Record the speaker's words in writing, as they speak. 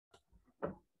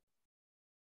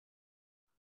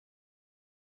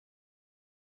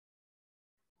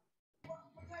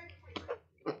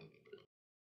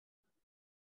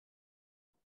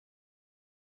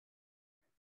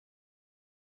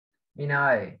Min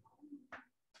ơi.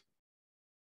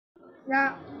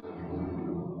 Dạ.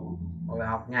 Ngồi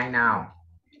học nhanh nào.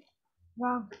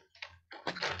 Vâng.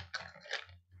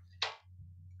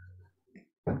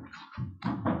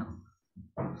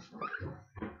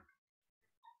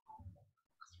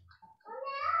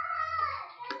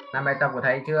 Làm bài tập của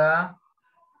thầy chưa?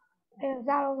 Em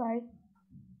ra đâu vậy?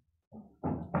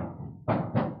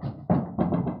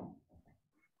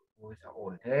 Ôi sao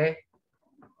ổn thế.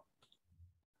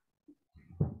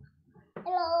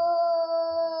 Hello.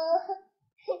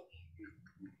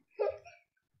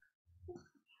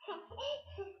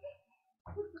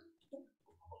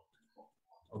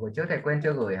 Ở buổi trước thầy quên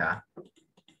chưa gửi hả?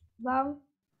 Vâng.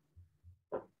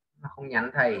 Mà không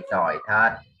nhắn thầy, giỏi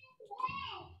thật.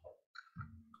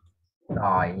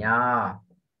 Giỏi nhá.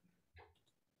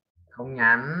 Không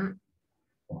nhắn.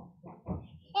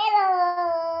 Hello.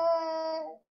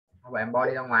 Thôi em bo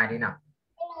đi ra ngoài đi nào.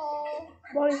 Hello.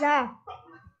 Bỏ đi ra.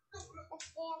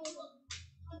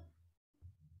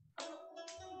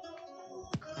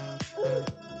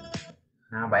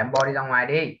 Nào bảo em bo đi ra ngoài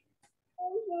đi.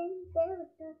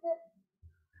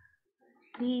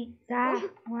 Đi ra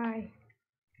ngoài.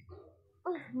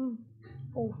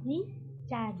 Ổ nhí.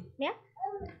 Chàn mép.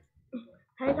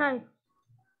 Thấy thầy.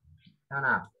 Sao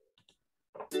nào?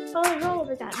 Euro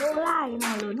với cả đô la cái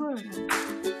nào lớn hơn hả?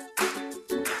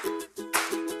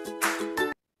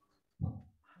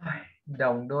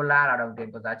 Đồng đô la là đồng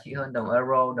tiền có giá trị hơn đồng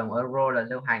euro. Đồng euro là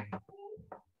lưu hành.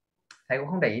 Thầy cũng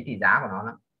không để ý tỷ giá của nó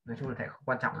lắm. Nói chung là thầy không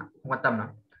quan trọng lắm, không quan tâm lắm.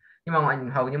 Nhưng mà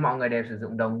hầu như mọi người đều sử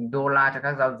dụng đồng đô la cho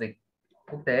các giao dịch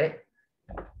quốc tế.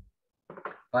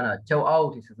 Còn ở châu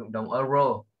Âu thì sử dụng đồng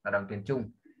euro là đồng tiền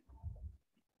chung.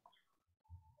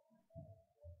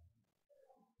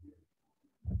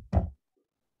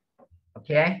 Ok.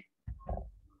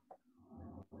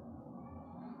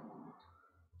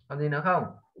 Còn gì nữa không?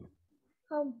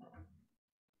 Không.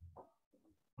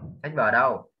 Sách vở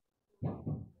đâu?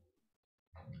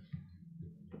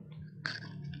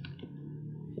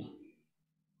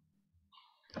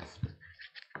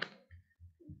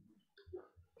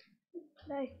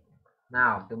 Đây.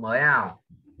 Nào, từ mới nào.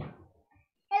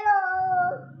 Hello.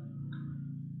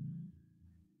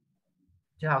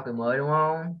 Chưa học từ mới đúng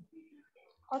không?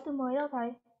 Có từ mới đâu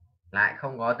thầy. Lại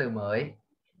không có từ mới.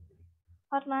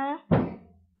 Thật mà.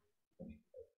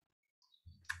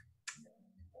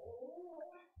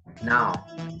 Nào.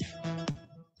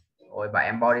 Ôi bà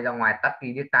em bo đi ra ngoài, tắt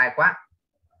đi, đứt tai quá.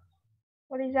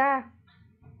 Bỏ đi ra.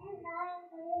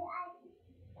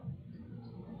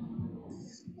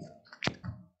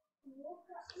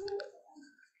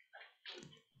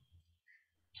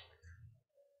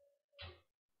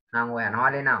 Nào ngồi hẳn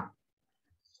hoi lên nào.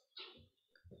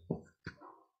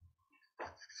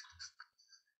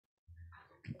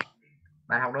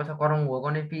 Bạn học đâu sao con không ngồi,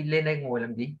 con nên phi lên đây ngồi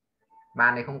làm gì?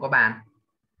 Bàn này không có bàn.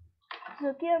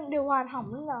 Giờ kia điều hòa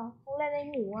hỏng nên là không lên đây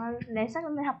ngủ lấy sách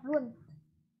lên đây học luôn.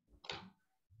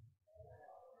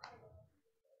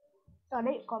 Ở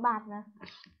đây có bàn mà.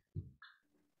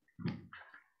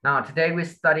 Now today we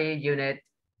study unit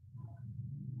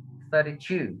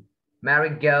 32. Mary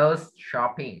goes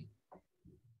shopping.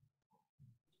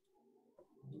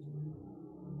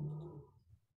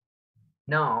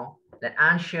 Now the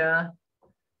answer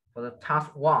for the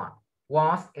task one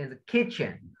was in the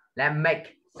kitchen. Let's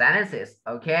make sentences,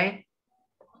 okay?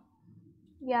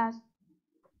 Yes.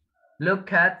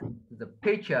 Look at the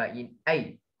picture in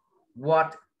A.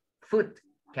 What food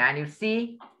can you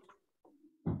see?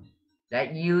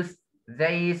 Let's use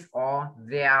these or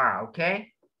there, okay?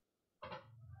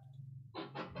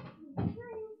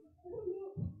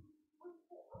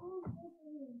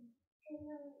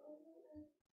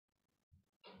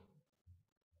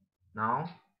 Now,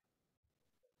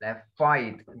 let's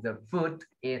find the food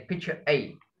in picture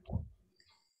A.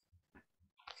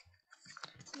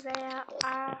 There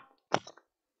are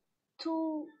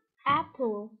 2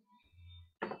 apples.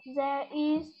 There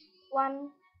is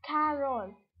 1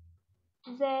 carrot.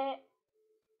 There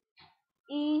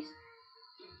is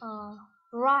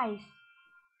rice.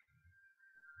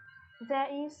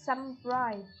 There is some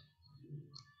rice.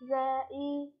 There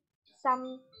is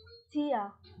some tea.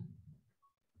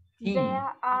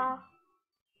 There are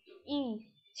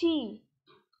tea.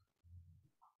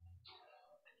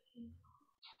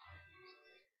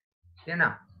 Tiếp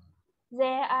nào.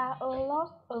 There are a lot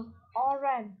of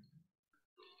orange.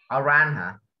 Orange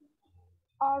hả?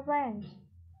 Orange.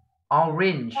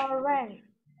 Orange. Orange.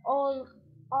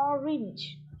 Orange.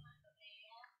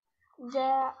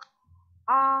 There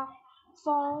are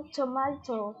 4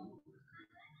 tomatoes.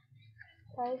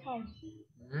 Thấy không?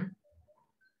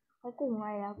 Cái củ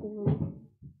này là củ gì?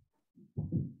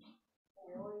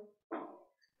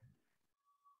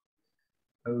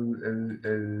 Ừ.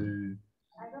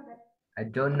 I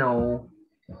don't know.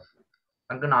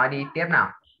 Con cứ nói đi tiếp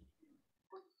nào.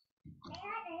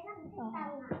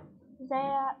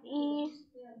 There is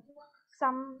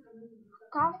some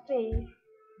coffee.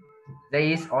 There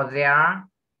is or there.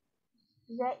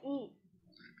 There is.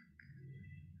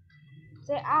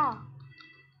 There are.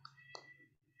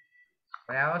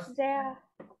 What else?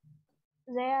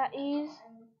 There is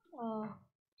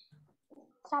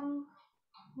some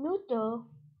noodle.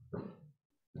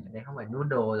 Đây không phải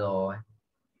noodle rồi.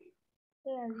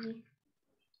 Đây là gì?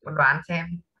 Con đoán xem.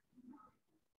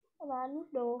 Đó là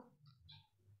noodle.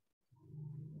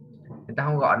 Người ta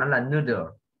không gọi nó là noodle.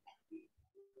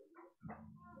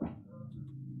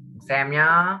 Xem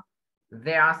nhá.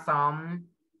 There are some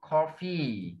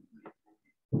coffee.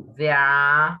 There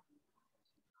are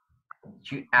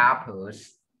 2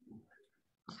 apples.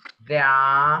 There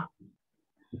are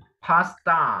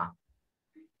pasta.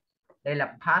 Đây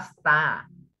là pasta.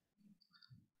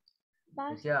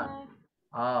 Được chưa?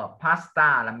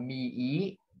 Pasta là mì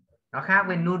Ý. Nó khác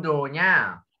với noodle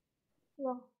nha.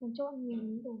 Vâng, mình cho ăn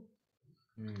mì đủ.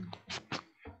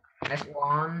 Next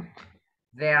one.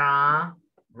 There are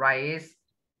rice,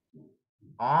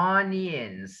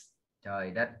 onions.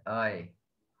 Trời đất ơi.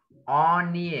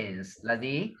 Onions là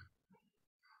gì?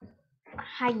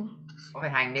 Hành. Có phải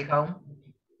hành đây không?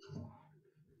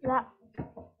 Dạ.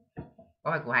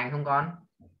 Có phải củ hành không con?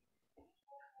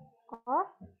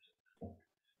 Có.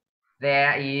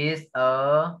 There is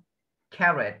a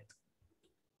carrot.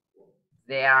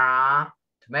 There are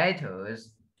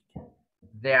tomatoes.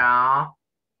 There are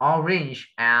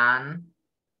orange and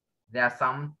there are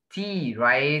some tea,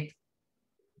 right?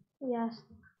 Yes.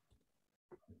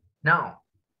 Now,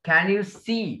 can you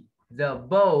see the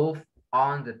bowl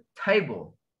on the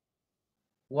table?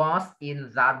 What's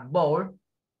in that bowl?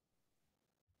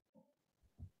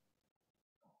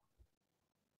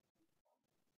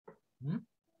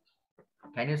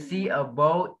 Can you see a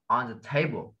bowl on the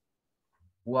table?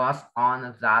 What's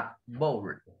on that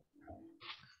bowl?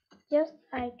 Yes,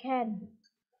 I can.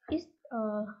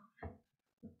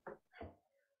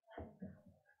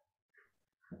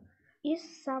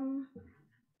 It's some.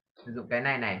 Sử dụng cái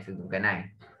này sử dụng cái này.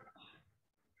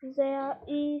 There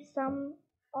is some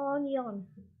onion.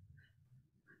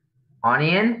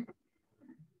 Onion?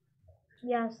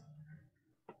 Yes.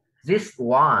 This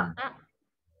one.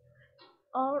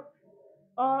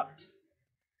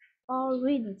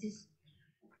 Orange.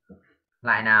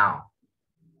 Lại nào.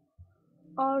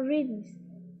 Orange.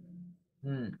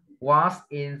 What's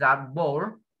in that bowl?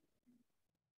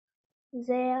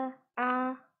 There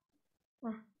are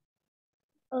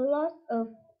a lot of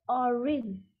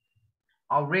orange.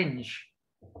 Orange.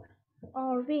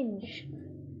 Orange.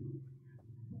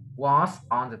 What's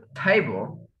on the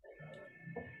table?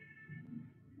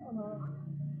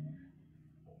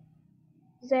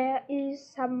 There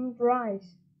is some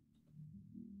rice.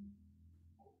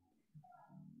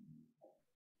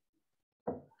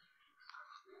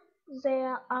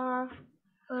 There are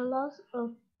a lot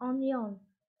of onions.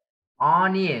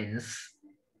 Onions.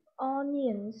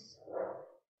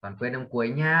 Còn quên ông cuối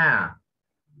nha.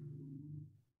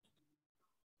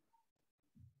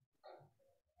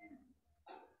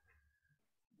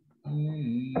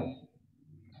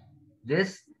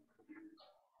 This.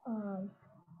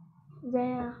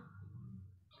 There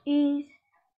is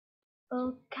a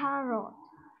carrot.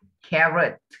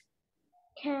 Carrot.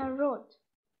 Carrot.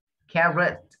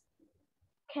 Carrot.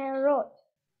 Carrot.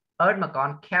 Ớt mà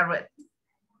con. Carrot.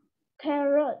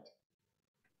 Carrot.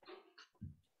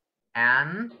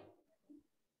 And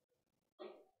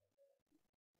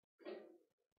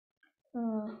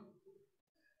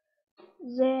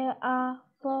there are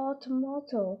 4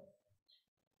 tomatoes.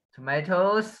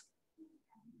 Tomatoes.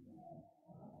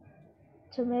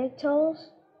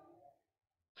 Tomatoes.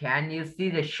 Can you see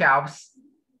the shelves?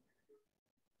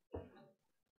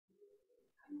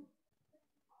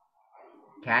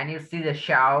 Can you see the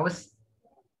shelves?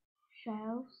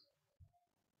 Shelves.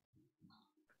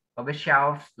 Có biết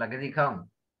shelves là cái gì không?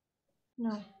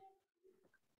 No.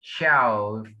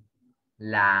 Shelf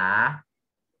là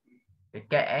cái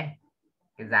kệ,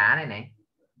 cái giá này này.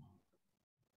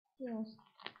 Yes.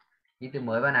 Ghi từ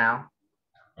mới vào nào.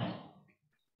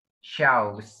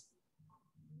 Shelves.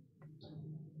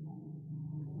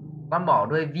 Con bỏ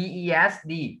đuôi VES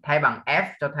đi, thay bằng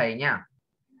F cho thầy nhá.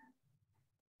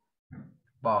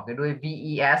 Bỏ cái đuôi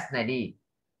VES này đi,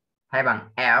 thay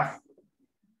bằng F.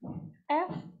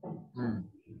 F.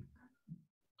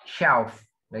 Shelf,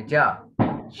 được chưa?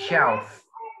 Shelf.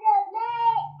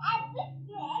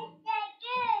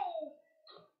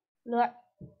 Lượt.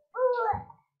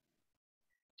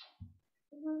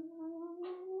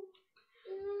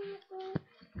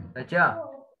 Được chưa?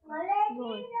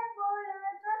 Rồi.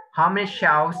 How many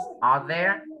shells are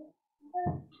there?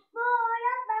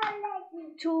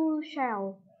 2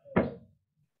 shells.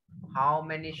 How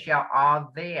many shells are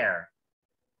there?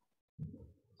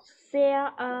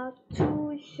 There are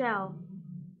 2 shells.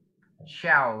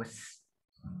 Shells.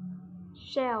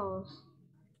 Shells.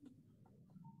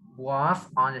 What's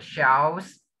on the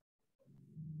shelves?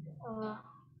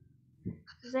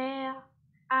 There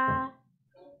are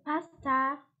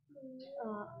pasta.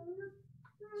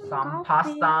 Some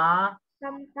Coffee. pasta.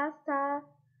 Some pasta.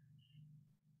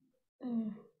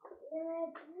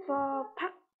 For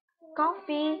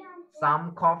coffee.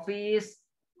 Some coffees.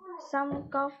 Some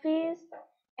coffees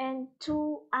and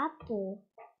 2 apples.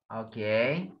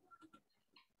 Okay.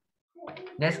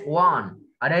 Next one.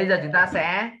 Ở đây giờ chúng ta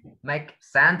sẽ make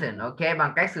sentence, ok,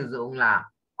 bằng cách sử dụng là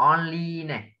only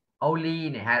này, only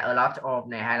này, hay là a lot of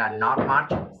này, hay là not much,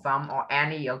 some or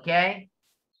any, ok.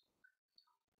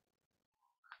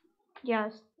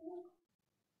 Yes.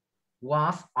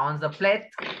 What's on the plate?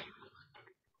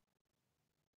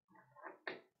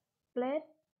 Plate.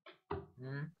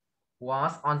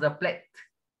 What's on the plate?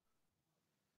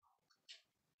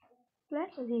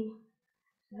 Plate là gì?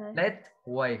 Plate,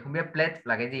 ui, không biết plate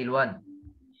là cái gì luôn.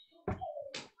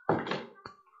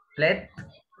 Plate.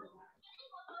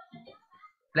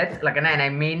 Plate là cái này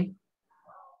min.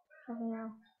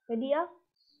 Cái đĩa.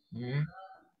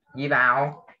 Ghi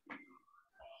vào.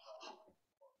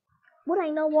 Bút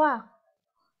anh đâu qua?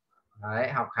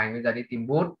 Đấy, học hành bây giờ đi tìm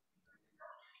bút.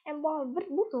 Em vứt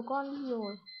bút của con đi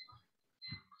rồi.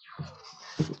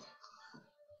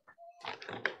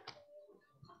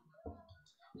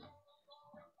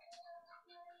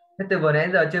 Thế từ vừa nãy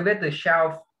giờ chưa biết từ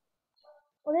shelf.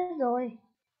 Con biết rồi.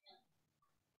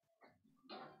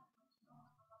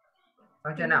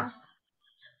 Xong chưa nào?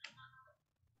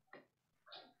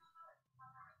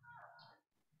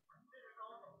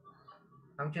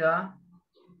 Xong chưa?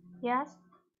 Yes.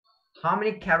 How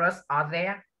many carrots are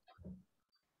there?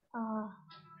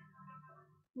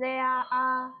 There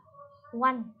are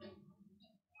 1.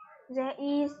 There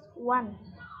is 1.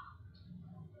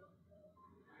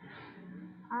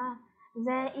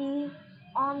 There is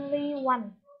only 1.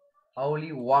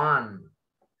 Only one.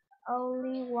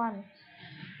 Only 1.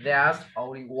 There's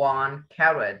only one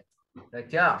carrot. Được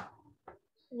chưa?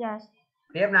 Yes.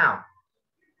 Tiếp nào.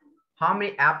 How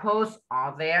many apples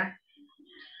are there?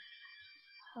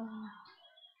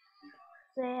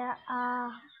 There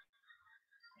are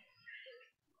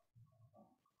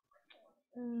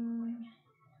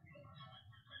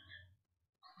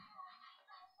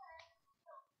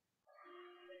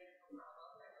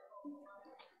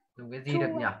Dùng cái gì được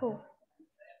nhỉ?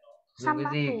 Dùng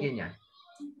cái gì kia nhỉ?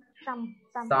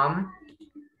 Some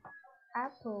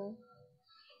apple.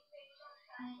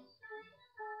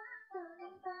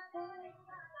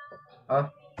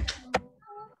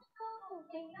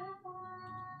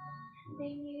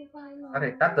 Có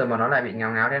thể tắt rồi mà nó lại bị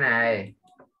ngáo ngáo thế này.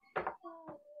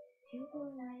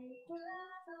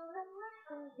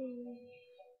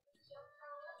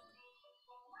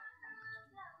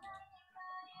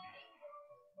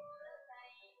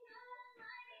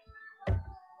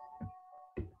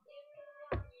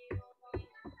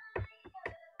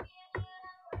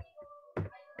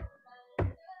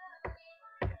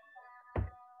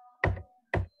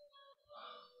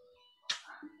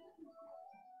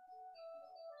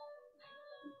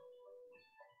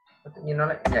 Tự nhiên nó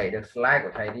lại nhảy được slide của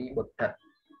thầy đi, bực thật.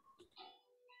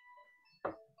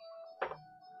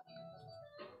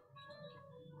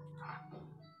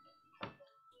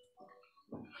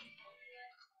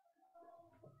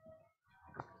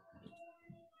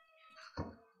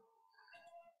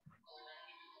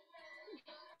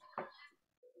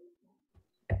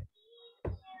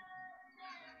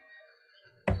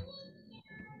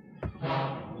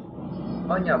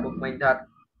 Ôi nhờ, bực mình thật.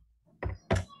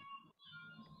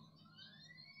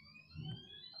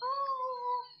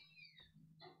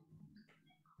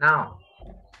 Nào,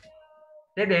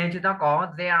 tiếp đến chúng ta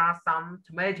có there are some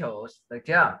tomatoes, được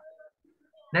chưa?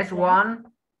 Next one,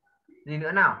 gì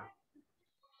nữa nào?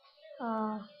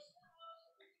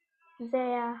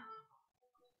 There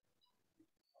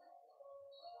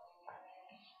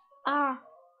are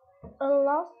a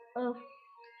lot of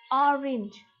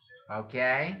orange. Ok.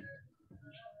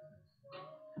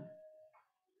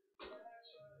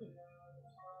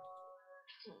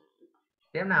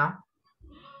 Tiếp nào.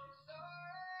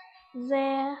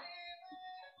 There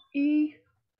is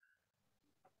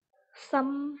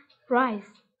some rice.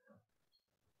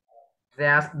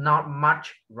 There's not much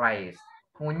rice.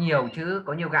 Không có nhiều chứ,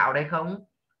 có nhiều gạo đây không?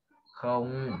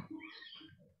 Không.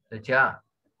 Được chưa?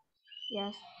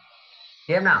 Yes.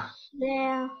 Tiếp nào.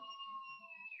 There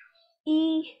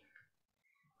is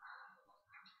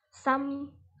some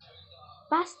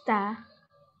pasta.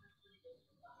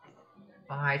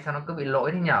 Hay sao nó cứ bị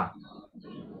lỗi thế nhở?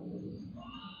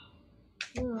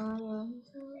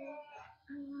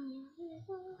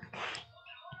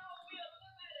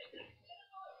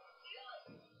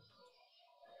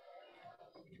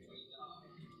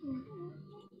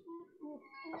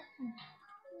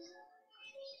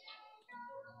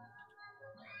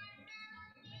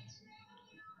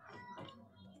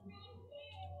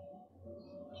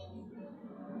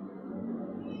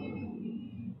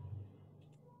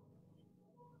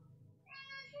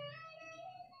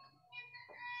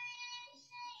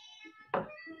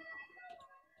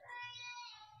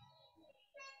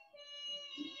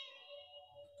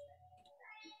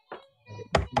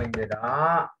 Mình rồi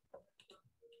đó.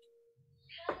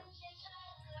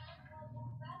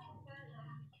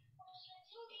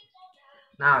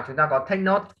 Nào chúng ta có take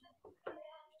note.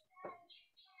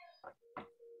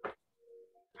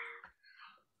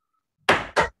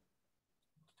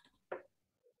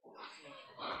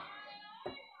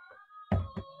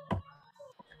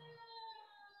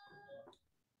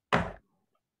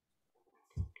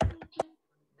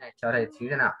 Này, cho thầy xíu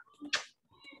thế nào.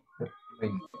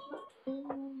 Mình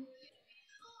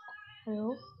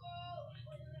Hello.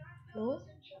 Hello.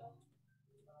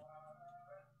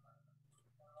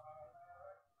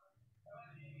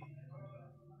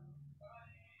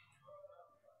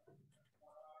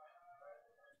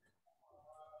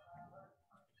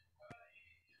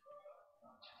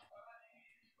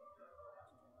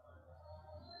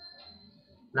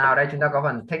 nào đây chúng ta có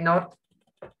phần take note.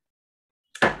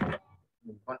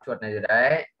 Con chuột này rồi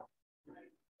đấy.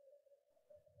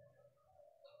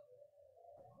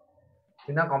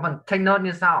 Chúng ta có phần take note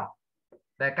như sau.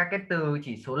 Về các cái từ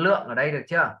chỉ số lượng ở đây được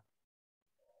chưa?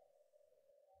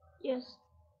 Yes.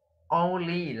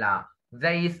 Only là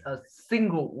there is a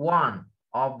single one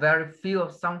or very few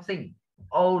of something.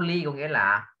 Only có nghĩa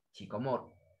là chỉ có một.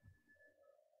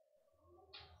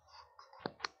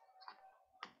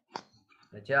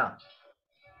 Được chưa?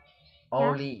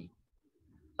 Only.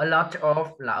 A lot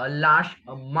of là a large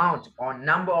amount or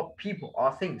number of people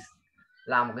or things,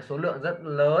 là một cái số lượng rất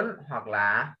lớn hoặc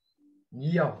là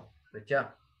nhiều. Được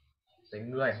chưa? Về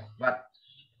người, vật.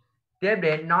 Tiếp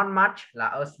đến not much là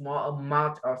a small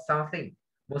amount of something.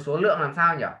 Một số lượng làm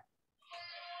sao nhỉ?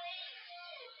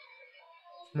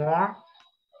 Small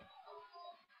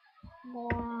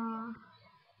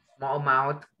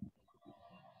amount.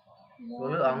 Số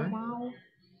lượng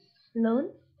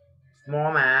lớn.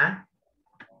 Small mà.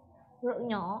 Lượng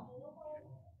nhỏ.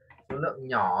 Số lượng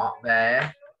nhỏ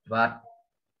về vật.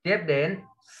 Tiếp đến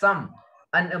some,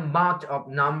 an amount of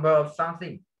number of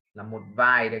something, là một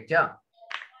vài. Được chưa?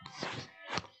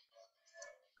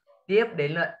 Tiếp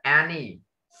đến là any,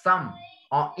 some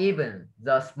or even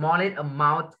the smallest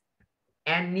amount.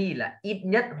 Any là ít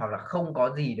nhất hoặc là không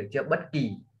có gì. Được chưa? Bất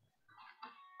kỳ.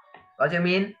 Có chưa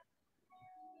Min?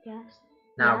 Yes.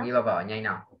 Nào Yes. ghi vào vở nhanh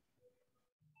nào.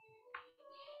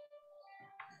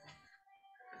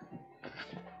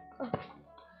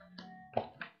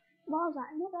 Bo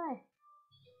giải bút đây.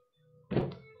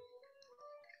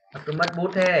 Cứ mất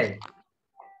bút thế.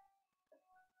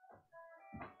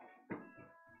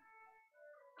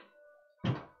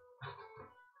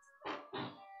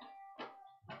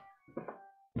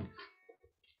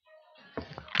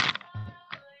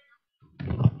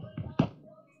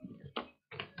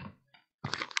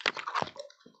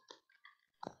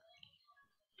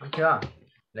 Được chưa?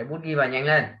 Lấy bút ghi vào nhanh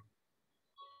lên.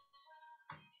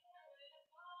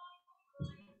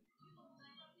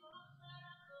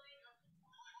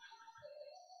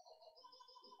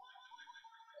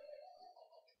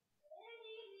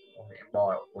 Ôi, em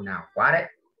bò ồn ào quá đấy.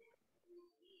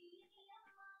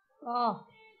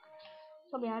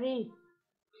 Cho bé đi.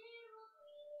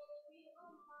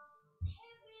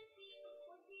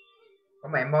 Có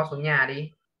mà em bo xuống nhà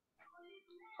đi.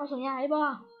 Con xuống nhà ấy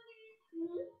Bo.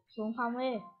 Xuống phòng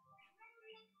đi.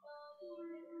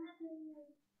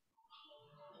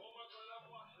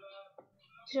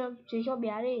 Chỉ cho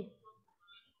bé đi.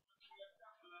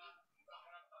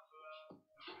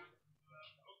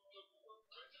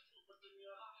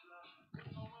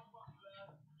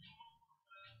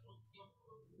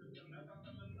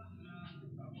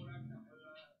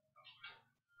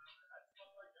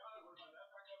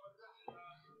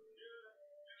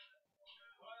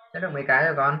 Sẽ được mấy cái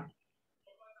rồi con?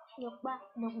 Được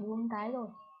 4 cái rồi.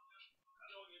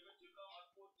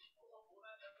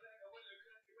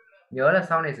 Nhớ là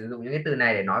sau này sử dụng những cái từ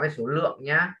này để nói về số lượng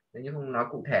nhá, nếu như không nói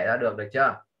cụ thể ra được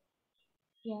chưa?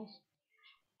 Yes.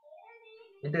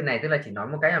 Những từ này tức là chỉ nói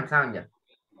một cách làm sao nhỉ?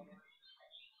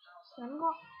 Ngắn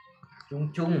gọn.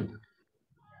 Chung chung.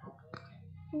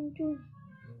 Chung chung.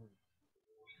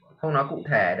 Không nói cụ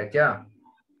thể được chưa?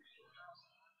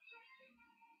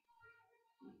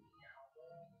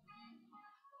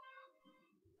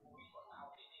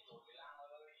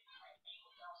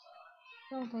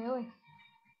 Rồi thầy ơi.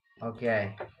 Ok.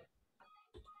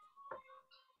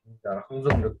 Giờ nó không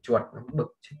dùng được chuột nó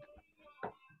bực chứ.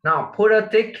 Now put a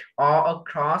tick or a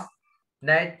cross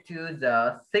next to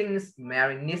the things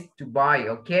Mary needs to buy,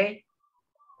 okay?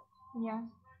 Yes.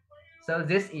 So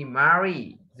this is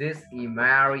Mary,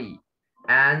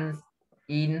 and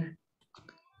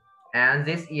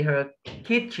this is her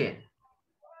kitchen.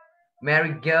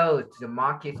 Mary goes to the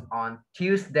market on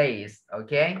Tuesdays,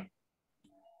 okay?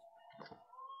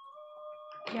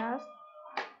 Yes.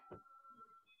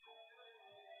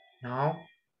 Now,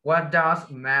 what does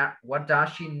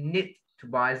she need to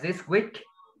buy this week?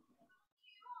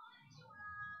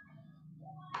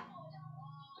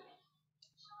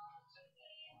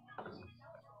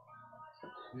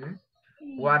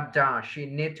 What does she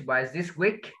need to buy this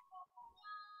week?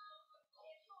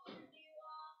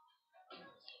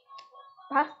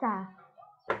 Pasta.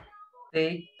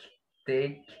 Tick,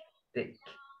 tick, tick.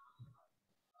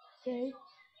 Okay.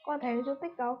 Con thấy chú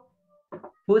tích đâu?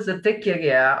 Put the tick kia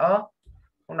kìa.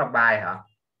 Không đọc bài hả?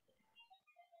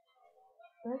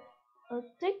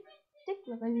 Tích. Tích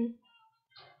là cái gì?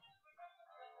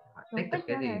 Tick là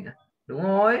cái gì nữa? Đúng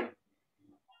rồi.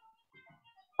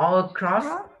 All across.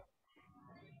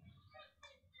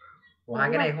 Ủa, hai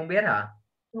cái này không biết hả?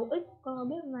 Dấu X con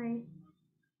biết này.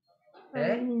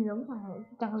 Thế? Nhìn giống phải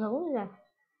chẳng giống gì cả.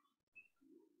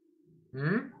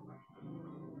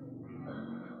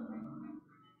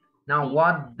 Now,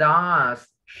 what does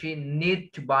she need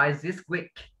to buy this week?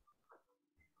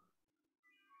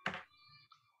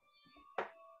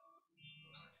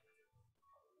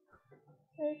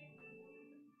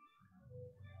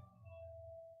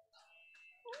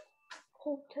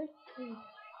 Potato.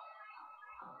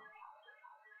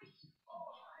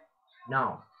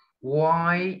 Now,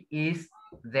 why is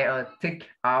there a tick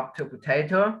after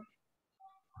potato?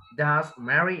 Does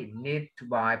Mary need to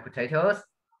buy potatoes?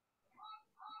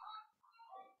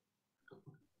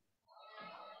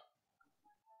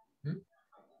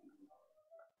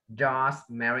 Does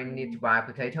Mary need to buy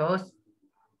potatoes?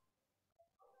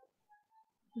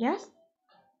 Yes.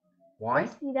 Why?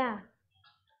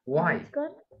 Why?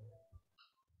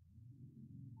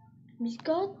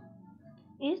 Biscuit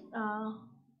is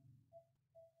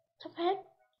sắp hết.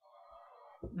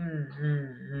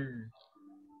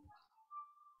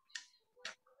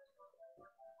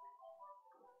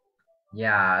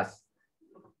 Yes.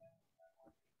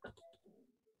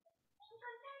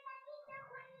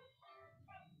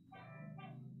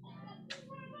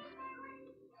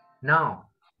 Now,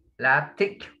 let's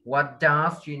tick what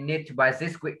does she need to buy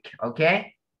this week,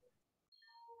 okay?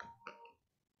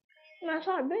 Làm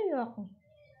sao để biết được?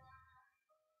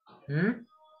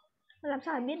 Làm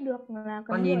sao để biết được là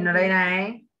con nhìn ở đây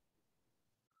này.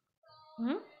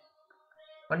 Ừ?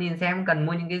 Con nhìn xem cần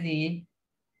mua những cái gì.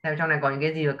 Xem trong này có những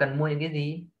cái gì và cần mua những cái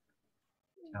gì.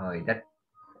 Trời đất.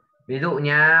 Ví dụ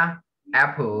nha,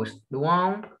 apples đúng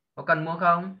không? Có cần mua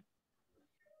không?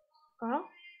 Có.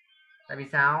 Tại vì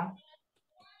sao?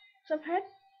 Sắp hết.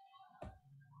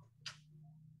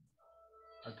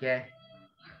 Ok.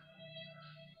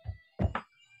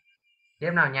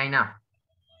 Tiếp nào, nhanh nào.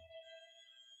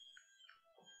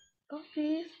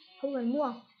 Coffee không cần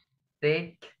mua.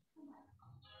 Tick.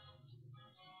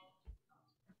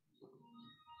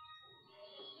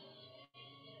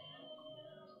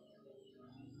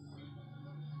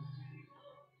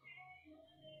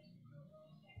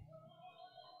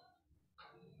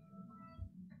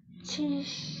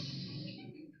 Cheese.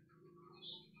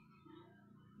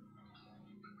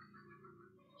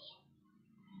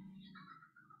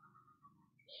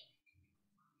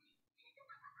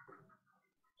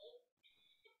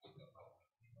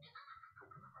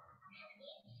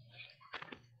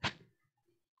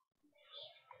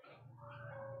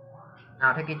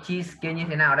 Nào, thế cái cheese kia như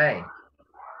thế nào đây?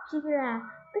 Cheese là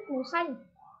tích màu xanh.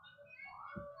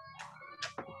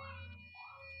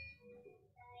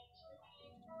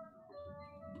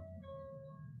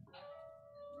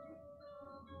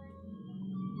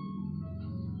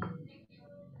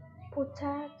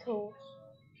 Potatoes.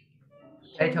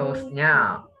 Potatoes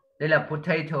nha. Đây là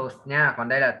potatoes nha, còn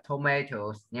đây là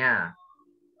tomatoes nha.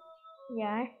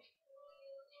 Dạ.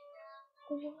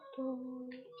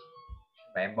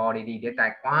 Vậy em bỏ đi tiếc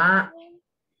tài quá.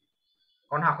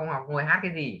 Con học không học ngồi hát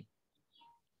cái gì?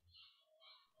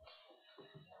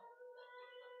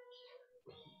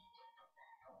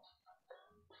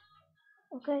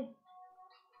 Okay.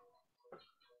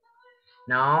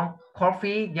 No.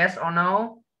 Coffee, yes or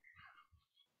no?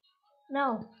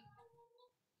 No.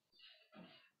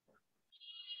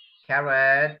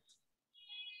 Carrot,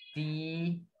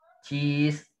 tea,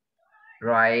 cheese,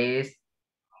 rice,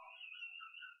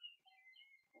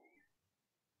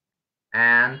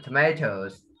 and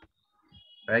tomatoes.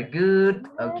 Very good.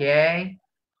 Okay.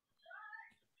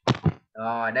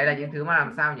 Rồi, đây là những thứ mà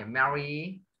làm sao nhỉ?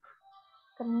 Mary.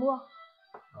 Cần mua.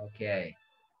 Okay.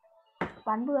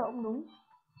 Bán bừa cũng đúng.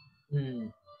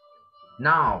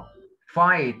 Now,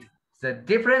 find the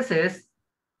differences.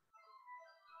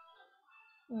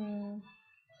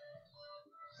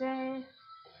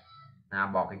 Nào,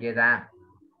 bỏ cái kia ra.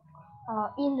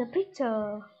 In the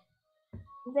picture,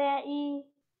 there is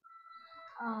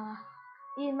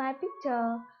in my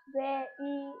picture there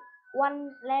is one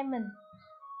lemon.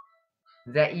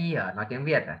 There is hả? Nói tiếng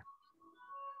Việt à?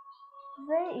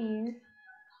 There is.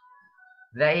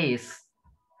 There is.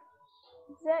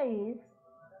 There is.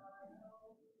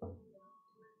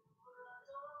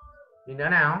 Gì nữa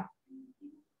nào?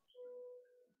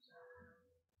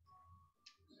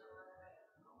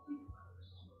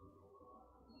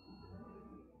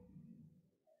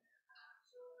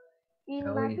 In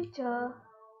Trời my ơi. picture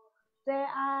there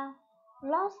are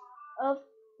lots of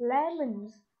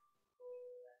lemons.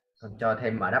 Còn cho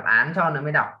thêm mở đáp án cho nữa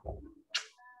mới đọc.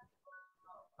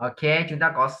 Ok, chúng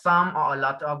ta có some or a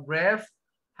lot of grapes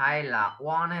hay là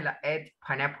one hay là eight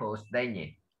pineapples đây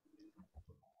nhỉ?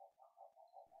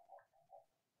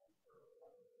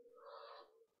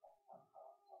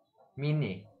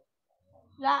 Mini.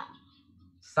 Dạ.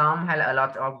 Some hay là a lot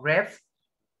of grapes?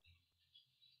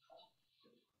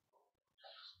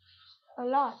 A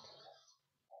lot.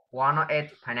 One or eight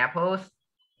pineapples?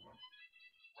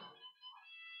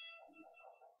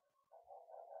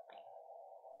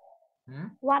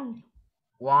 One.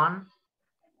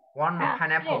 One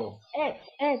pineapple.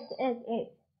 Eight.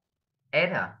 Eight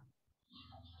hả?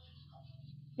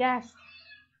 Yes.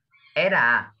 Eight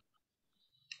à?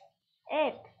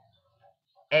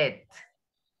 Eight.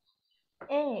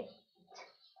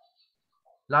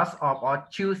 Lots of or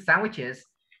two sandwiches.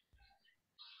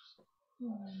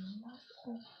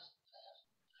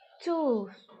 Two.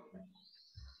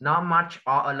 Not much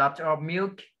or a lot of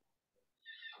milk.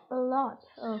 A lot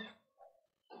of.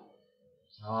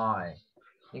 Rồi.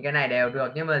 Những cái này đều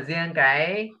được nhưng mà riêng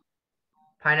cái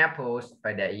pineapples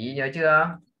phải để ý nhớ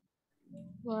chưa?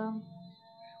 Vâng.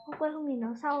 Không quên không nhìn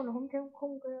nó sau nó không thêm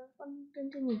không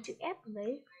trên nhìn chữ F ở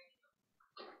đấy.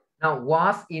 Now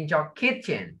what's in your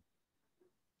kitchen?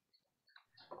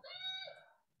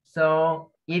 So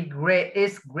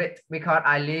it's great because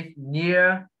I live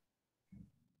near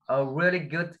a really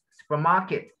good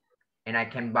supermarket and I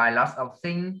can buy lots of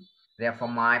things there for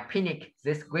my picnic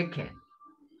this weekend.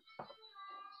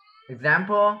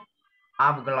 Example,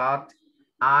 I've got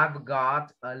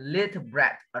a little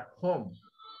bread at home.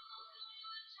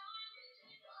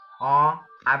 Or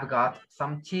I've got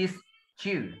some cheese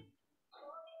too.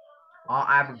 Or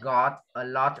I've got a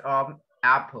lot of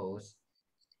apples.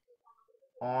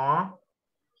 Or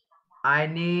I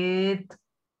need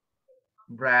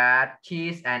bread,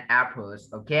 cheese and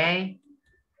apples. Okay?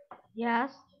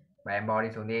 Yes. Và em bo đi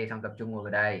xuống đi, xong tập trung ngồi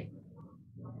vào đây.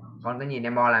 Con cứ nhìn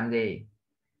em bo làm gì?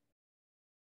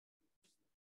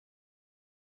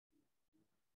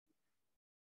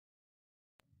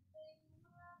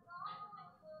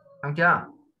 Xong chưa?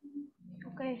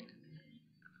 Okay.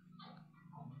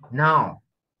 Now,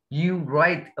 you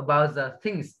write about the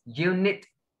things you need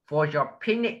for your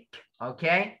picnic.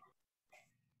 Okay?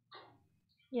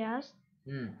 Yes.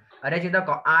 Ở đây chúng ta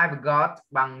có I've got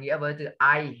bằng nghĩa với từ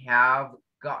I have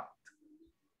got.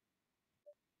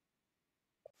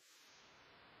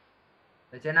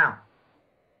 Được chưa nào?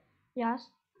 Yes.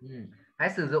 Hãy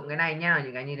sử dụng cái này nha,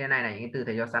 những cái như thế này này, những cái từ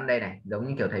thầy cho sẵn đây này, giống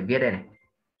như kiểu thầy viết đây này.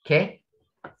 Ok?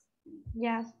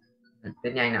 Yes.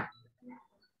 Viết nhanh nào.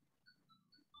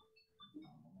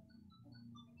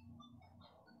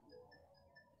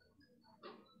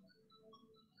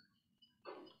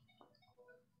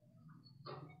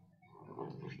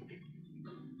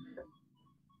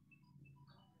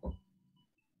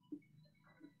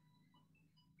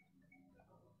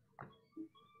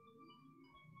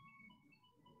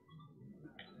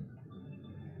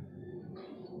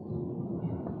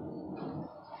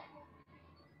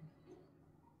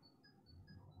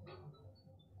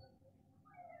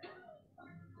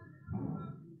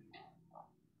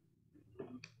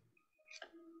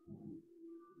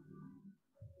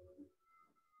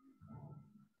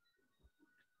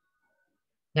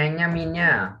 Nhanh nha Min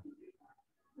nha.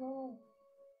 No.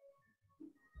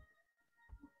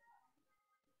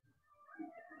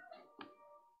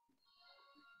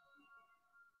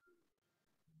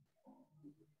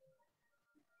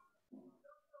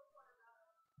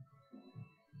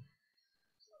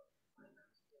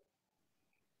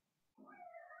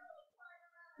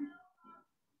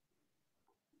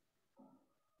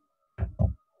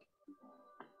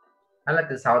 Đó là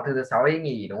từ thứ sáu đi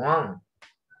nghỉ đúng không?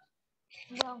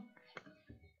 Vâng.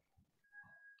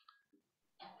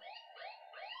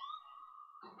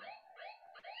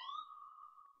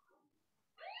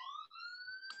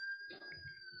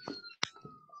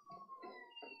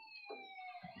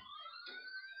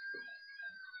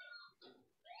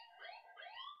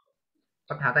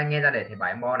 Con tháo tai nghe ra để thầy bảo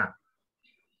em Bo nào.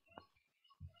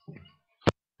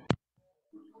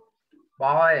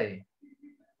 Boy.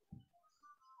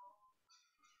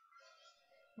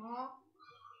 Bo.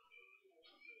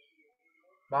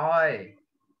 Boy.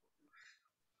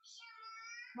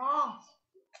 Bo.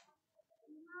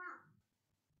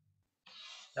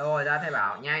 Đâu rồi, ra thầy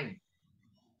bảo nhanh.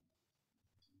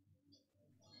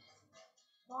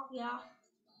 Bo kìa.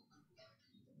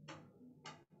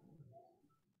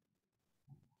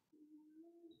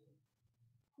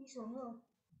 Đi xuống rồi.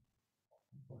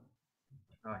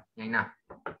 Rồi nhanh nào.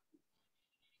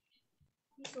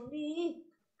 Đi xuống đi.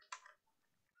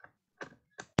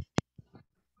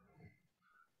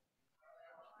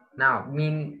 Nào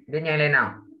Min viết nhanh lên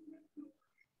nào.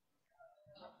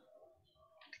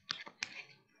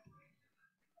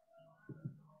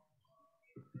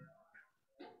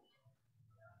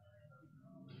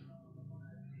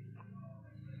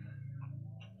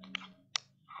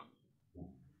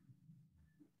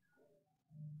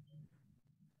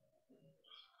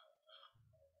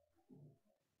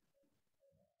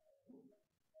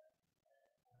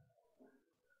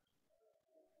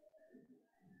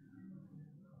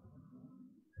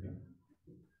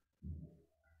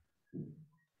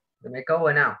 Được mấy câu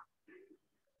rồi nào.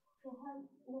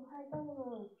 Được hai câu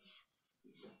rồi.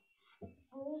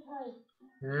 Thầy.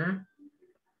 Ừ.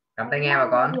 Cắm tai nghe vào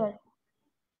con.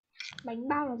 Bánh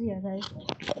bao là gì hả thầy?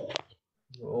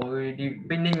 Ôi đi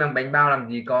picnic bằng bánh bao làm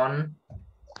gì con.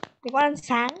 Thì con ăn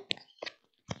sáng.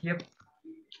 Khiếp.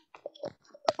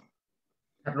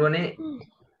 Thật luôn ý.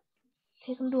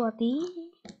 Thế con đùa tí.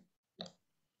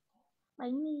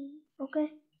 Bánh gì? Ok.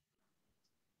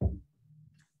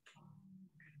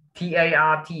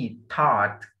 T-A-R-T.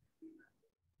 Tart.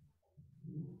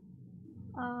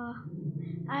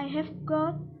 I have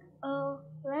got a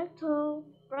little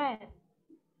bread.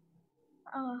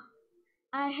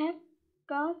 I have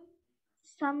got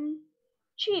some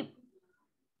chip.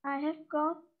 I have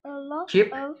got a lot Chip.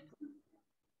 of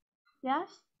yes.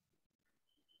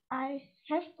 I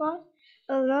have got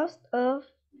a lot of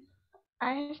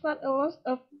I have got a lot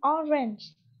of orange.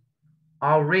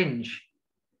 Orange.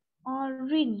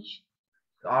 Orange.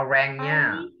 Orange I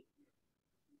nha.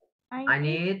 need I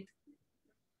need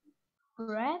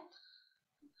bread,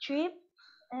 chip,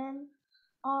 and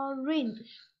orange.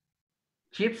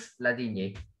 chips là gì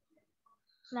nhỉ?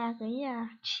 Là cái nhà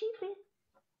chip ấy,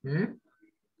 Ừ?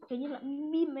 cái như là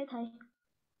bim ấy thầy.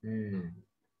 Ừ.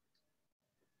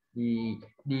 Đi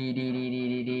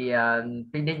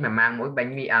picnic mà mang mỗi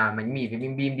bánh mì với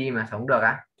bim bim đi mà sống được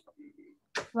á.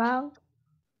 Vâng.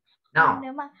 Nào.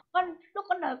 Nếu mà con lúc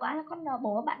con đói quá là con nhờ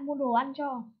bố bạn mua đồ ăn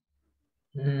cho.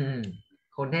 Ừ.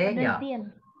 Khôn Là thế đầy nhở. tiền.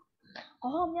 Có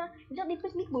hôm nhá, trước đi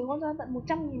picnic bố con ra tận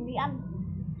 100.000 đi ăn.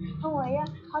 Không rồi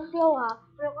con tiêu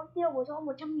rồi con tiêu bố cho con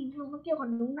 100.000 thôi, con tiêu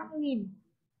còn đúng 5.000.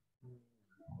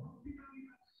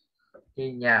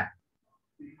 Thì nha.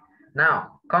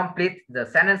 Now complete the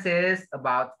sentences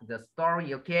about the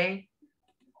story, okay?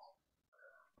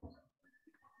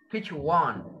 Picture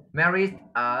 1. Mary's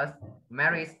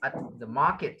at the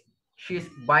market. She's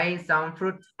buying some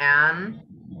fruit and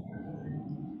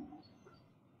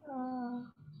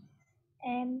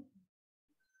And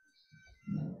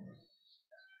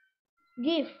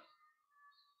give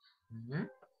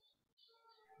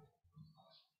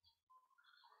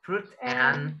fruit and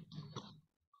and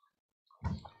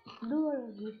đưa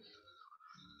là gì?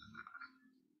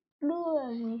 Đưa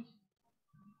là gì?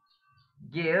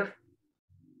 give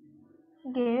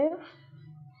Give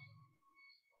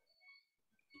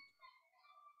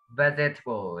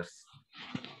vegetables.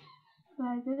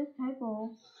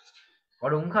 vegetable. Có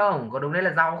đúng không? Có đúng đấy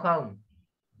là rau không?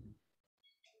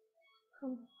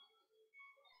 Không.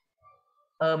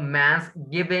 A man's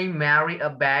giving Mary a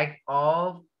bag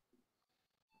of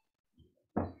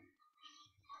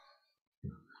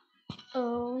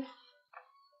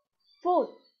Food.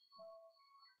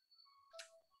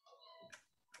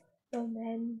 A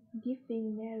man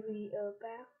giving Mary a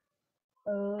bag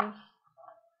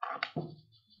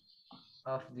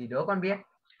Gì đó con biết.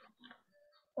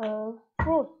 of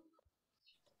fruit.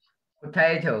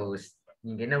 Potatoes.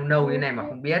 Nhìn cái nâu nâu như này mà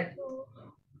không biết.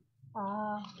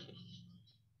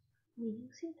 Nhìn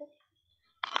xíu đấy.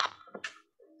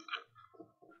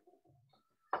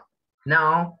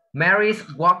 Now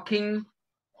Mary's walking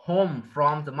home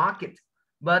from the market,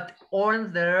 but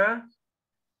on the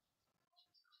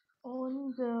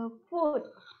foot.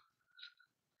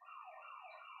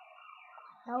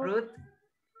 fruit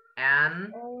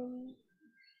and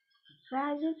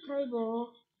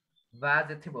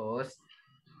vegetables.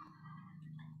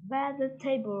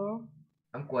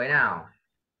 Âm cuối nào.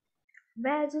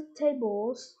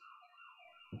 Vegetables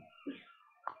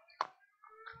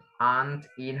Aren't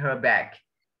in her bag.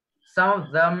 Some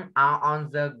of them are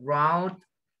on the ground.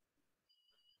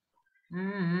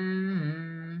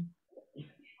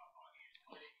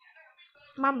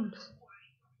 Mums.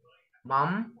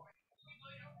 Mom.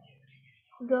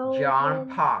 Go John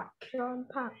home. Park.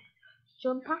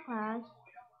 John Park là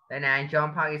Đây này,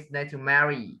 John Park is next to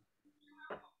Mary.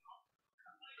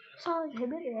 sao thầy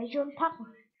biết là John Park?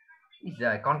 Bây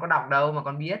giờ con có đọc đâu mà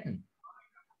con biết.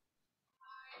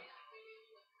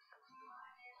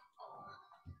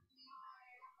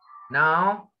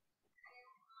 Now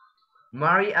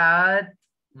Mary at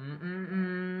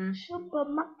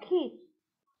Supermarket.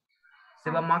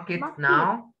 Supermarket Market.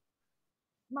 now.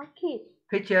 Market.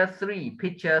 Picture 3.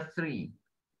 Picture 3.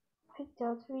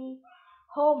 Picture 3.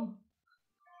 Home.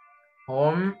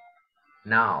 Home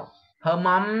now. Her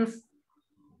mom's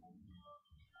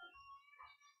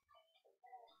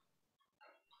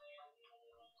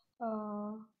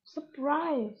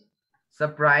Surprise.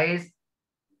 surprise.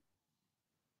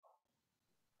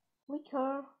 With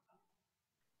her.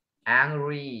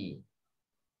 Angry.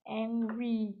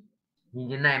 Nhìn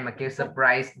như này mà kêu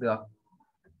surprise được.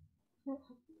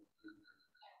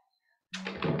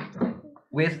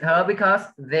 With her because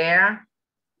there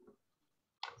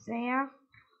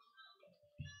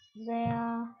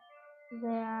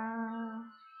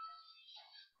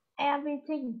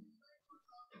everything.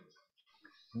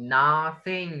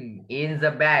 Nothing in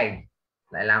the bag.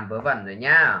 Lại làm vớ vẩn rồi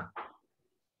nha.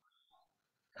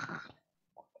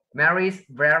 Mary's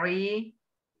very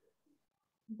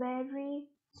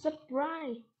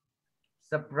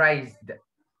surprised.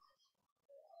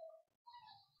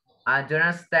 I don't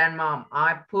understand, Mom.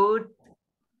 I put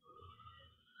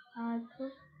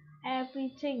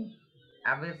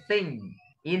Everything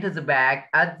into the bag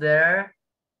at the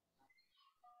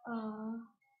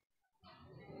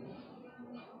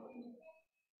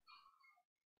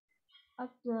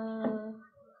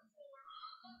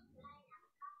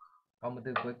còn một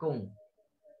từ cuối cùng.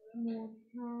 1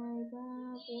 2 3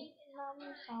 4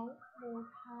 5 6 1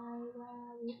 2 3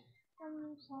 4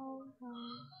 5 6 7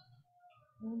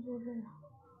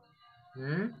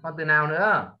 Còn từ nào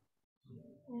nữa?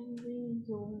 em đi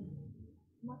dùng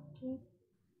market.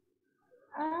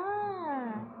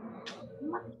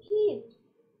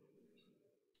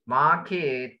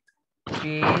 Market.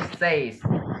 She says.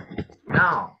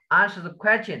 Now answer the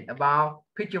question about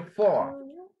picture 4.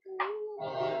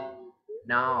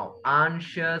 Now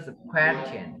answer the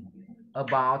question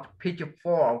about picture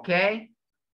 4, okay?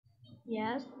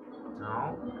 Yes.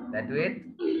 Now let's do it.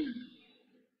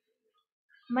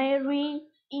 Mary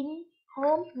in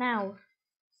home now.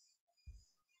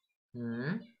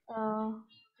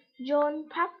 John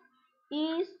Park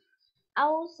is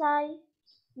outside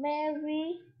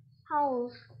Mary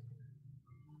house.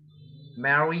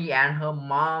 Mary and her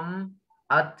mom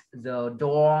at the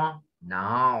door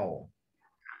now.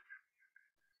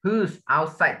 Who's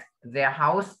outside their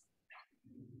house?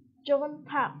 John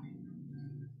Park.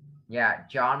 Yeah,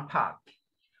 John Park.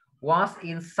 What's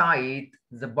inside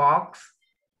the box?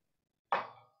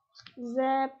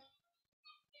 The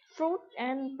fruit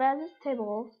and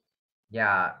vegetables.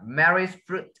 Yeah, Mary's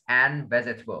fruit and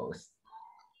vegetables.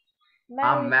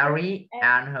 Are Mary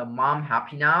and her mom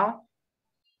happy now?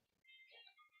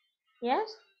 Yes.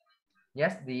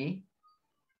 Yes, they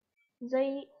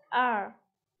are.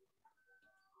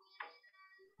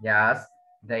 Yes,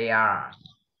 they are.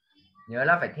 Nhớ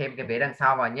là phải thêm cái vế đằng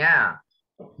sau vào nha.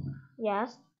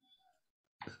 Yes.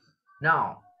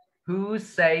 Now, who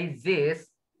says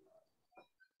this?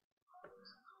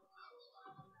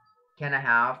 Can I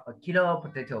have a kilo of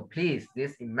potato, please?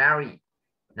 This is Mary.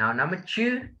 Now, number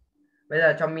 2. Bây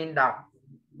giờ cho Min đọc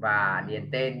và điền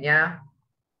tên nhá.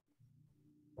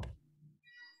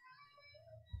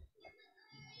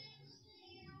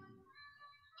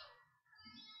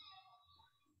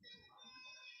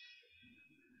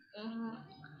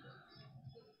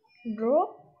 Drop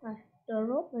này,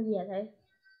 drop là gì hả thầy?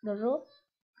 Drop,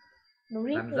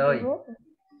 drip Làm hay rơi. drop?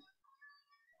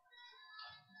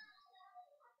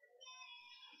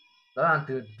 Đó là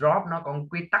từ drop nó có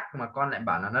quy tắc mà con lại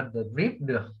bảo là nó drip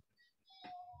được.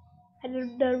 Hay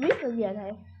drip là gì hả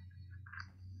thầy?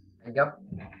 Anh gấp.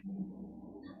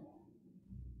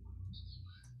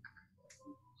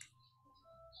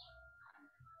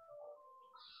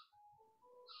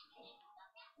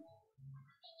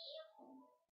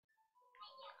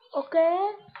 Ok,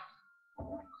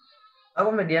 Nó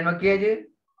cũng phải điền vào kia chứ.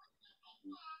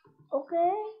 ok.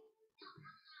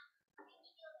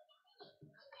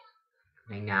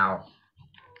 Ngày nào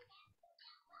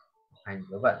hành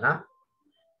vớ vẩn lắm.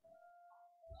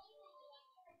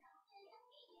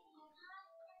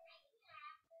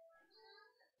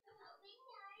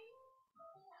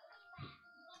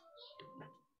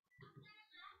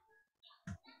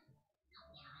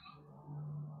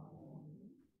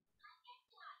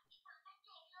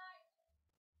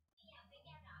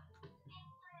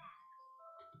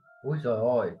 Úi rồi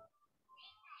ôi,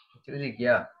 chữ gì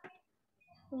kia?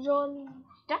 John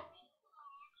chắc.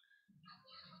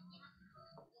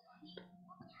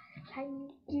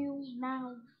 Thank you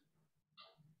now.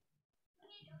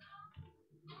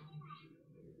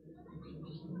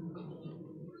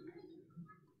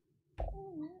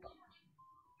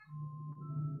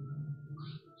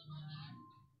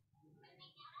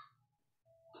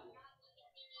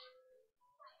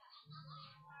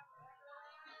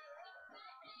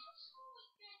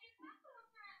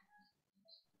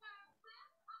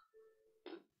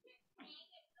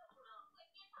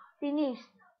 Finish.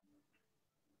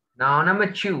 Now number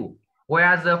 2.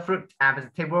 Where's the fruit and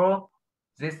vegetable?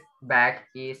 This bag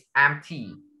is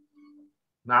empty.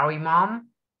 Mary mom?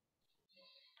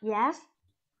 Yes.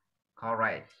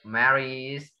 Correct.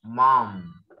 Mary's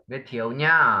mom. Viết thiếu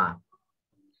nha.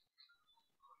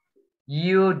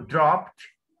 You dropped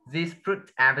these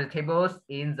fruit and vegetables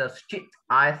in the street,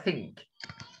 I think.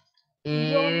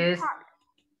 Is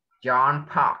John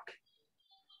Park.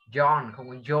 John không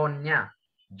có John nha.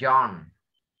 John.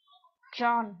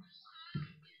 John.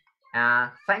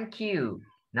 Thank you.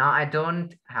 Now I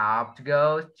don't have to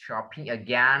go shopping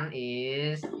again.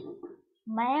 Is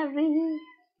Mary.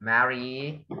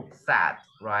 Mary sad,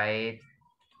 right?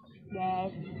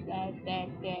 Yes, yes, yes,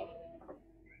 yes.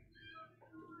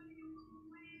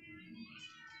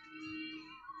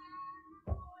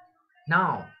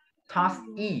 Now, task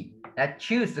E. Let's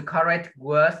choose the correct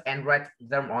words and write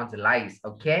them on the lines,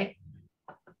 okay?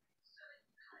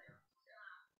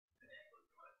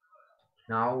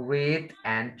 Now read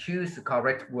and choose the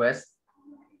correct words.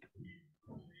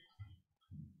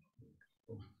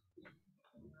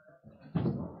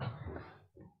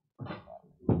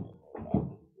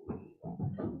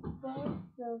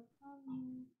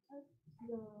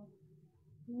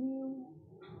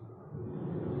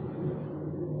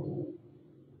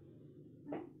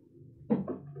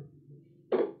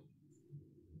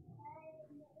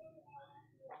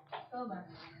 Cơ mà.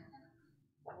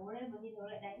 Ủa đấy mà đi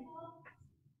rồi lại đánh.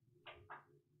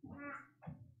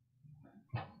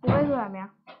 Bố bây giờ mẹ.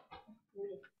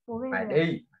 Bố bây Phải giờ.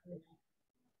 đi.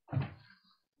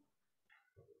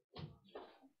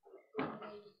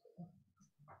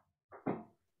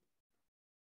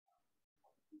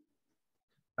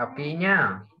 Đọc kỹ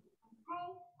nhá.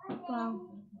 Vâng.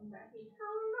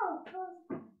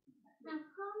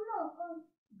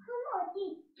 Không nổi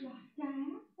thịt là cá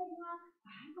hơi ngon,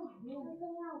 cá giỏi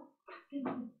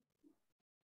luôn.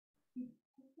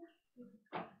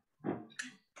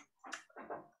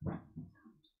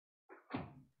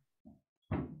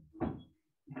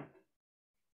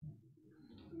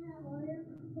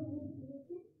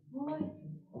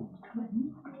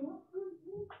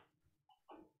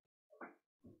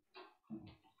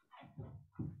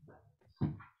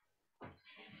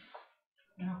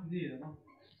 Học cái gì được không?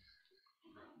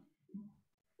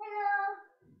 Hello.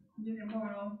 Nhưng em ngồi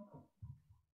đâu?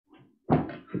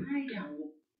 Hai đảo.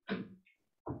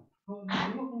 Thôi nếu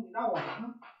mà không bị đau à?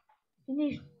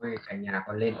 Finish. Ôi, cả nhà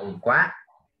còn lên ồn quá.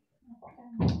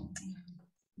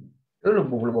 Cứ lục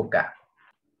bục cả.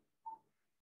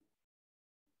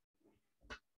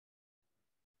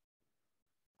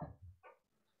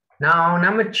 Now,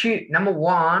 number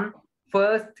 1.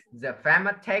 First, the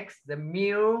farmer takes the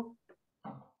meal.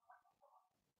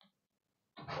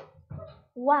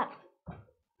 What?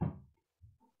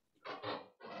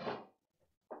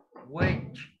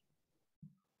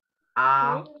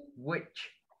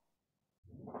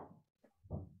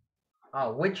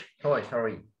 Which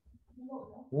sorry.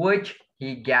 Which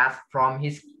he gets from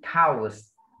his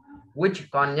cows. Which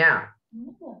con nha.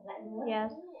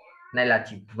 Yes. Này là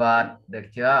chỉ vật, được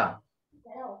chưa?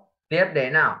 Tiếp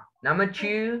đến nào. Number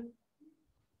 2.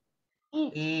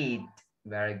 Eat. Eat.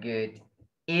 Very good.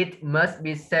 It must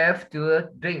be served to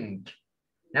drink.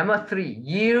 Number 3.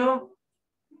 You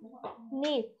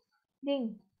Need.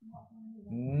 Ding.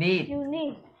 need. You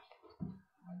need.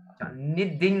 Chọn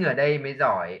needing ở đây mới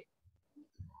giỏi.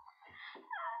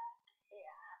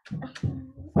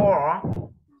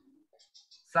 4.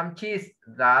 Some cheese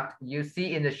that you see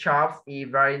in the shops is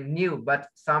very new, but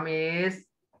some is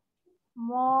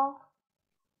More.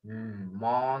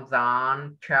 more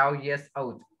than 12 years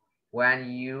old when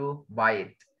you buy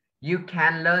it. You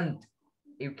can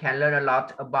learn a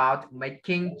lot about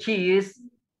making cheese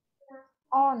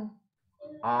on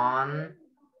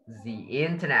the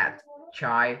internet.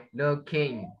 Try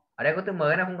looking. Ở đây có từ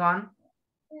mới nào không con?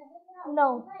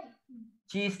 No.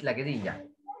 Cheese là cái gì nhỉ?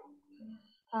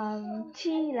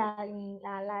 Chi là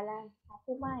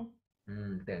phô mai.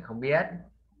 Tưởng không biết.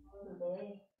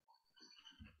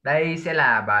 Đây sẽ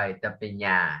là bài tập về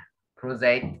nhà.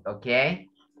 Project, okay?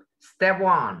 Step 1.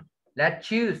 Let's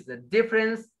choose the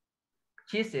different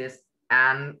cheeses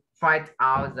and find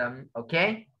out them,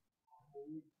 okay?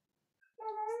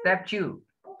 Step 2.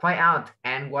 Find out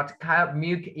and what kind of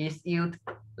milk is used,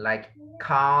 like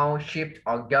cow, sheep,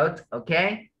 or goat,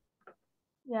 okay?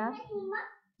 Yes.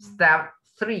 Step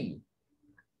 3.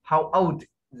 How old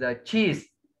the cheese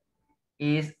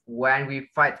is when we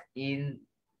find in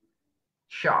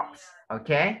shops,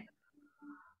 okay?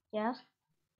 Yes.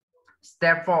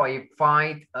 Step 4 is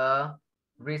find a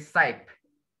recipe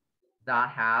that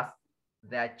has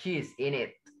the cheese in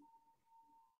it.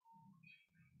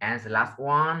 And the last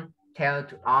one, tell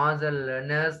to other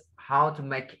learners how to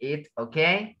make it,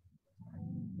 okay?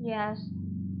 Yes.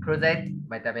 Project,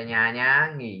 bài tập về nhà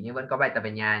nhá, nghỉ nhưng vẫn có bài tập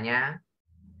về nhà nhá.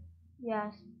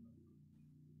 Yes.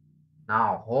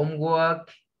 Nào, homework.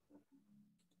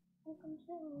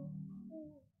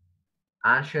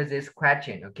 Answer this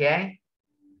question, okay?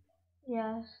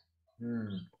 Yes.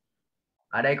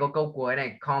 Ở đây có câu cuối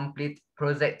này, complete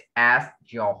project as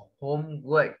your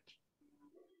homework.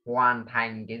 Hoàn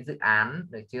thành cái dự án,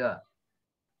 được chưa?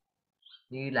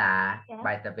 Như là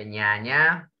bài tập về nhà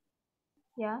nhá.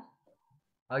 Yes.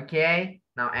 Okay,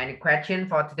 now any question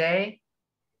for today?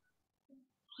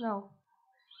 No.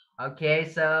 Okay,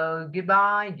 so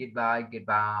goodbye, goodbye,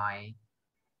 goodbye.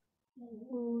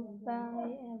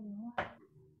 Goodbye everyone.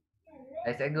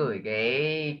 Thầy sẽ gửi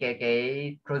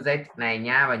cái project này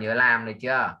nha và nhớ làm, được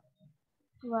chưa?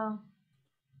 Vâng.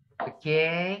 Ok.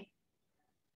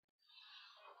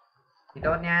 Thì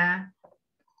tốt nha.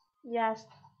 Yes.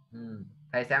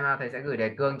 Thầy xem nào, thầy sẽ gửi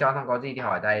đề cương cho, xong có gì thì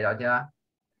hỏi thầy, rõ chưa?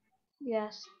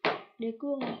 Yes. Đề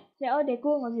cương. Thế ơi, đề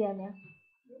cương là gì hả mẹ?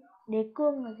 Đề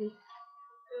cương là gì?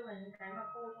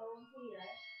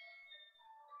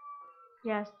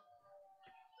 Yes.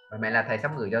 Và mẹ là thầy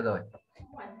sắp gửi cho rồi.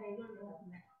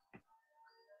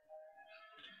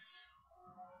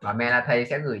 Và mẹ là thầy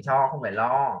sẽ gửi cho, không phải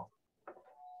lo.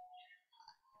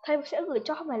 Thầy sẽ gửi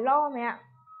cho, không phải lo mẹ ạ.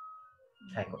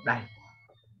 Thầy có đây.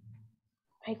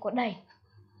 Thầy có đầy.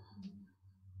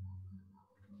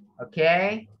 Ok.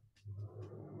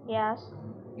 Yes.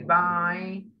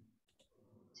 Goodbye.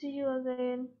 See you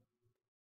again.